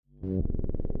Hi,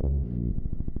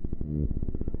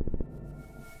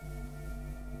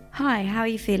 how are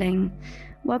you feeling?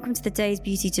 Welcome to the Dazed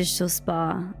Beauty Digital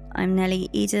Spa. I'm Nellie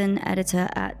Eden, editor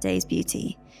at Dazed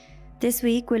Beauty. This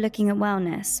week, we're looking at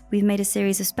wellness. We've made a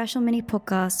series of special mini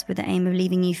podcasts with the aim of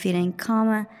leaving you feeling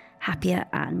calmer, happier,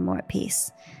 and more at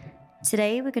peace.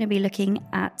 Today, we're going to be looking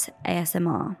at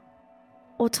ASMR.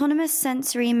 Autonomous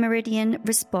Sensory Meridian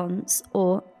Response,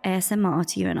 or ASMR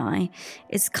to you and I,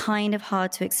 is kind of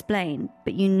hard to explain,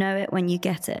 but you know it when you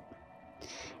get it.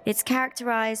 It's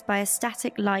characterized by a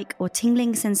static-like or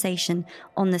tingling sensation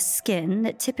on the skin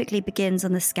that typically begins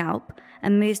on the scalp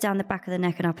and moves down the back of the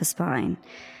neck and upper spine.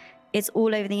 It's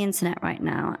all over the internet right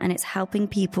now, and it's helping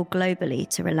people globally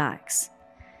to relax.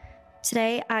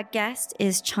 Today, our guest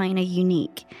is China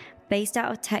Unique. Based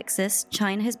out of Texas,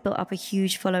 China has built up a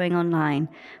huge following online,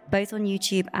 both on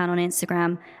YouTube and on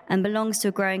Instagram, and belongs to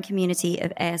a growing community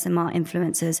of ASMR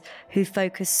influencers who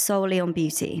focus solely on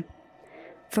beauty.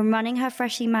 From running her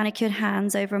freshly manicured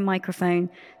hands over a microphone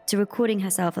to recording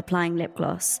herself applying lip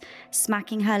gloss,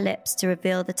 smacking her lips to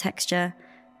reveal the texture,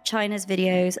 China's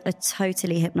videos are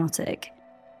totally hypnotic.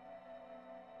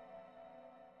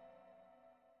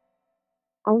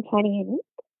 I'm China Unique.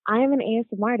 I am an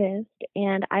ASMR artist,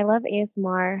 and I love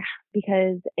ASMR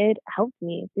because it helped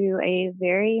me through a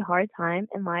very hard time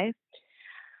in life.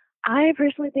 I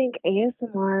personally think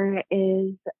ASMR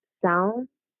is sound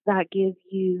that gives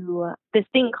you this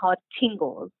thing called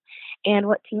tingles. And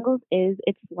what tingles is,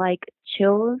 it's like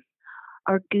chills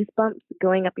or goosebumps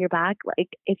going up your back.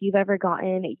 Like if you've ever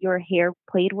gotten your hair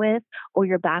played with or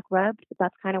your back rubbed,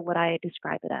 that's kind of what I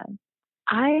describe it as.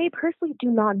 I personally do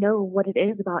not know what it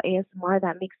is about ASMR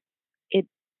that makes it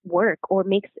work or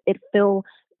makes it feel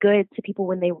good to people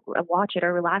when they watch it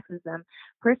or relaxes them.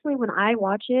 Personally, when I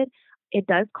watch it, it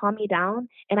does calm me down.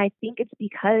 And I think it's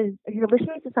because you're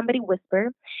listening to somebody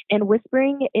whisper, and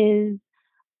whispering is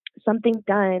something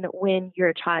done when you're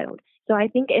a child. So I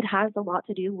think it has a lot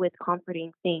to do with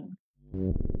comforting things.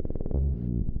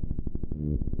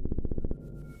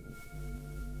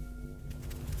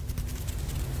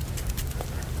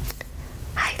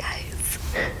 Hi guys,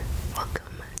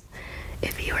 welcome.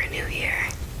 If you are new here,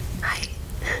 hi,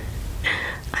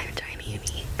 I'm China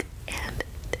Unique, and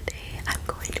today I'm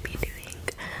going to be doing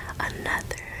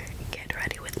another get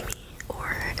ready with me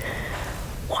or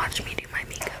watch me do my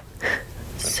makeup.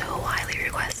 So highly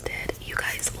requested. You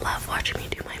guys love watching me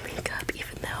do my makeup,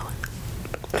 even though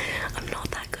I'm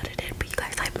not that good at it, but you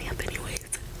guys hype me up anyways.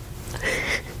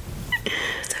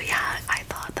 So yeah, I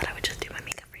thought that I would just do my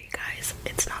makeup for you guys.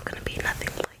 It's not gonna be nothing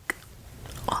like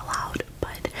all out,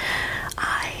 but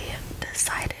I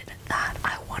decided that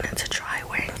I wanted to try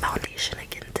wearing foundation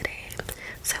again today.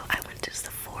 So I went to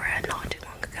Sephora not too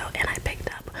long ago and I picked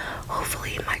up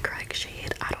hopefully my correct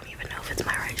shade. I don't even know if it's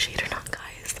my right shade or not,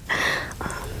 guys.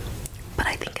 But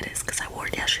I think it is because I wore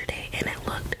it yesterday and it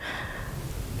looked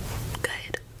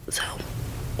good. So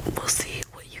we'll see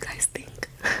what you guys think.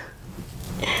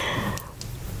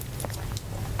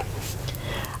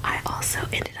 I also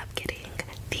ended up getting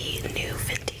the new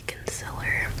Fenty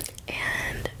concealer,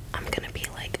 and I'm gonna be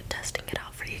like testing it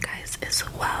out for you guys as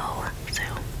well. So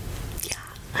yeah,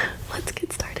 let's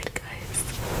get started, guys.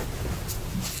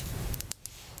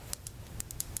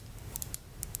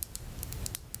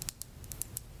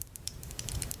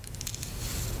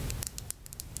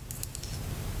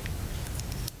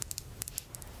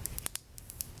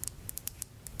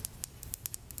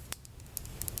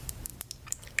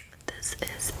 This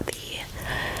is the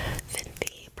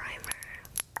Fenty primer.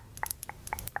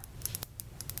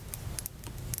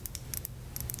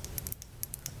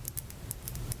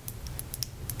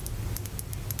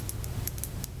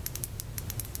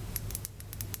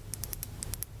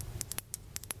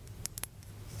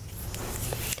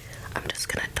 I'm just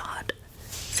gonna dot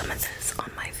some of this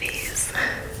on my face.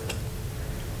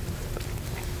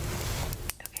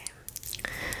 Okay,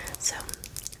 so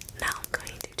now I'm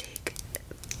going to take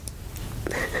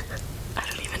I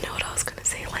don't even know what I was gonna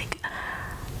say.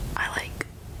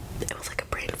 It was like a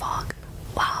brain fog.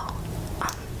 Wow.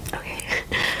 Okay.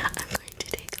 I'm going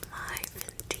to take my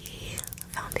Fenty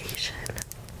foundation.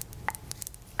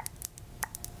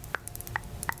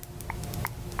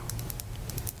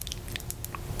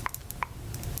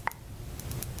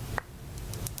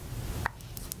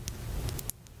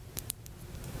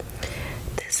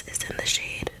 This is in the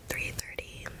shade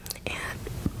 330, and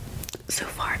so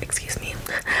far, this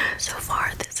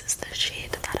is the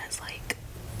shade that has like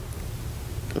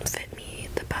fit me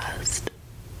the best,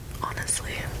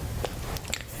 honestly.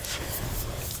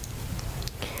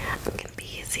 I'm gonna be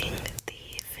using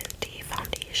the Fenty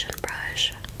foundation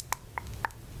brush.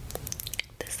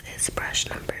 This is is brush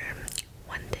number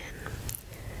 110.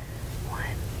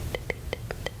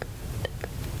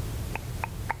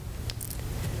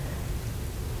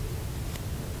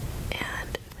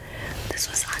 And this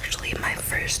was actually my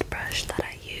first brush that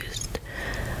I used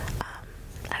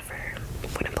ever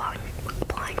when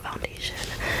applying foundation.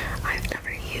 I've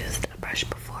never used a brush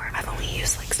before. I've only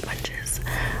used like sponges,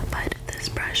 but this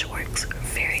brush works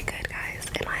very good, guys,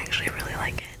 and I actually really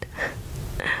like it.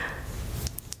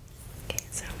 Okay,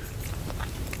 so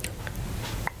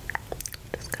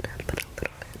just gonna put a little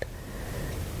bit.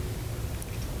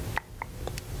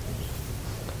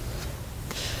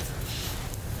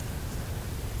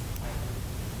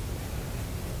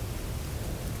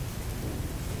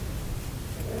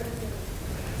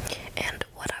 And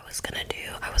what I was gonna do,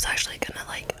 I was actually gonna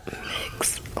like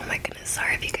mix. Oh my goodness,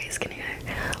 sorry if you guys can hear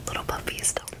little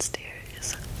puppies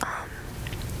downstairs.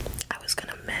 I was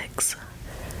gonna mix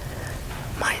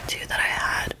my two that I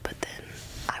had, but then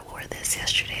I wore this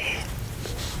yesterday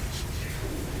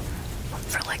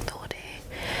for like the whole day,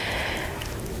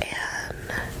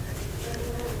 and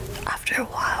after a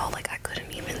while, like I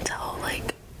couldn't even tell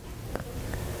like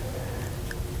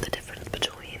the difference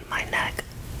between my neck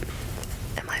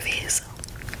and my face.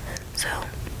 So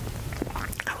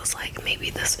I was like, maybe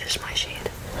this is my shade,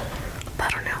 but I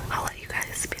don't know. I'll let you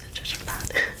guys be the judge of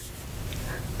that.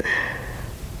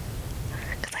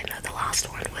 Because I know the last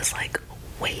one was like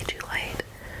way too light.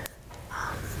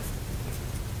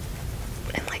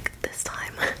 And like this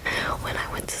time when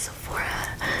I went to Sephora,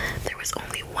 there was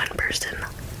only one person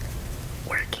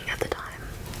working at the time,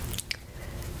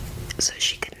 so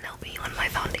she couldn't help me on my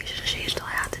foundation shade, so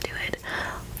I had to do it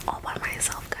all by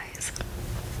myself, guys.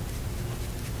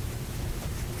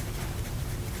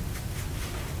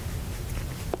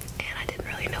 And I didn't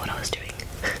really know what I was doing.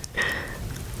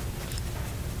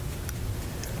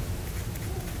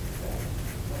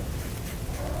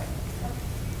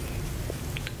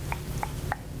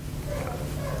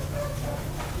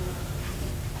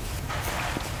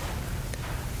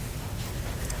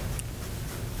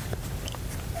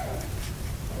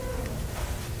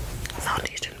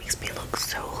 Foundation makes me look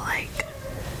so like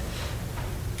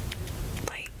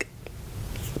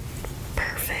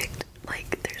perfect.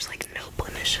 Like there's like no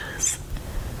blemishes.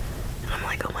 And I'm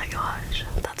like, oh my gosh.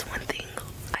 That's one thing,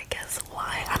 I guess,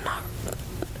 why I'm not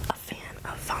a fan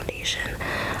of foundation.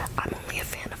 I'm only a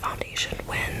fan of foundation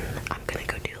when I'm gonna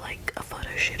go do like a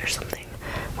photo shoot or something,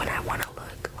 when I want to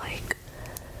look like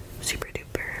super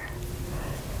duper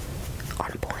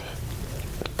on point.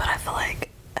 But I feel like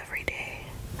every day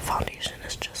foundation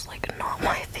is just like not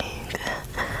my thing.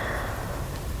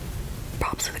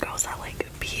 Props to the girls that like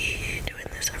be doing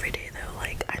this every day though.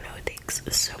 Like I know it takes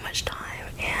so much time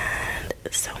and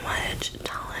so much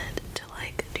talent to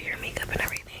like do your makeup and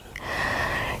everything.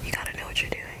 You gotta know what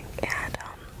you're doing, and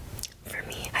for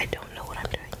me, I don't know what I'm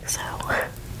doing, so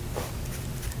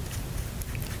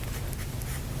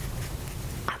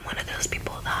I'm one of those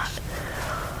people that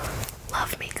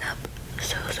love makeup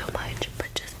so much, but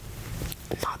just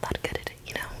not that good at it,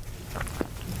 you know?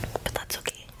 But that's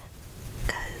okay,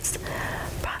 because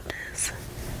practice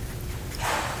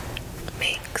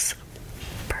makes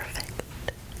perfect.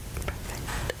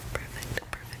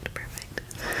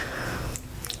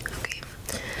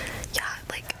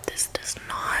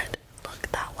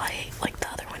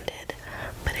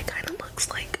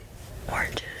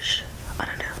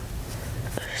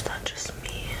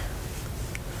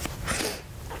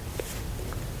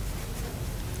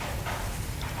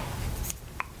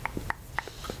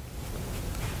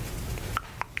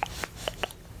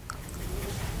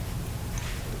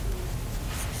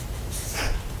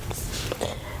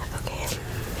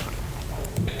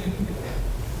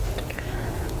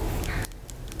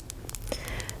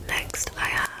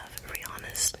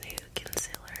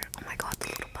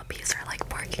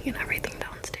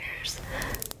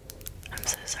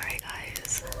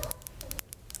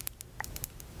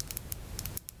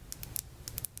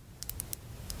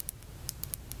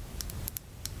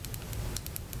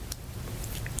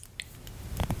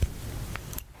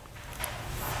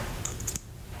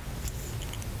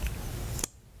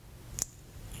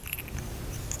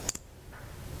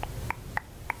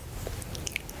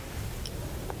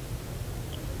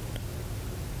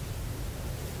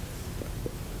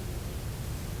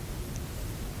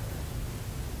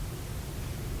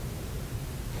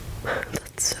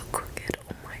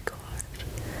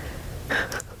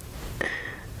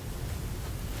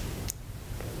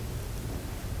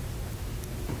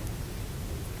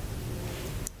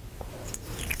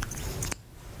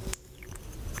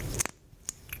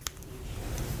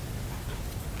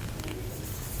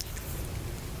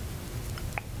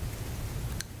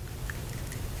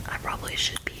 probably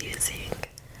should be using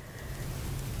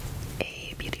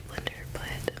a beauty blender,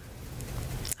 but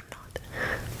I'm not.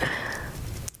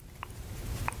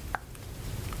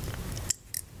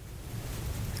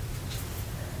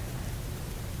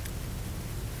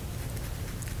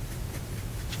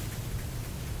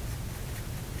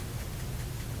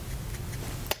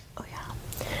 Oh yeah,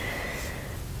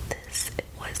 this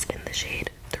was in the shade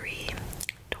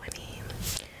 320.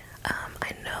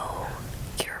 I know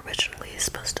you're originally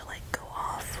supposed to like go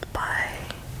off by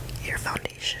your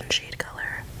foundation shade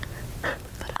color,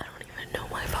 but I don't even know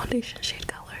my foundation shade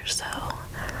color, so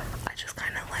I just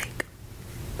kind of like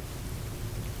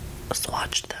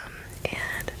swatched them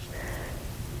and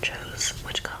chose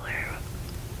which color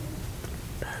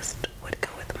best would go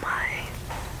with my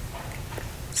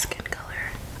skin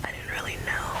color. I didn't really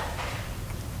know.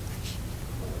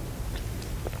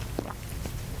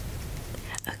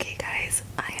 Okay guys,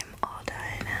 I am all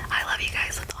done. I love you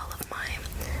guys with all of my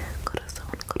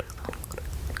corazón.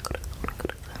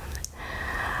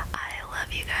 I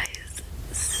love you guys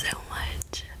so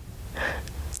much.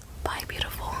 Bye,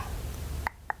 beautiful.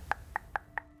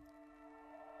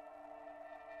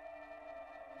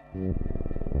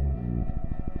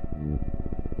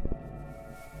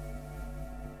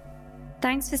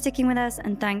 Thanks for sticking with us,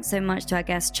 and thanks so much to our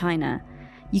guest, China.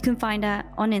 You can find her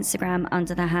on Instagram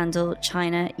under the handle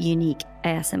China Unique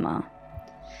ASMR.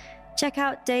 Check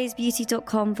out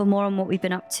dazedbeauty.com for more on what we've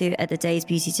been up to at the Dazed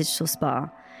Beauty Digital Spa.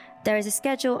 There is a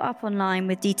schedule up online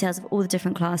with details of all the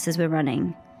different classes we're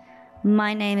running.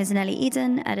 My name is Nelly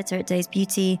Eden, editor at Dazed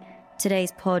Beauty.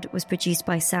 Today's pod was produced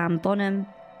by Sam Bonham.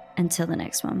 Until the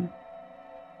next one.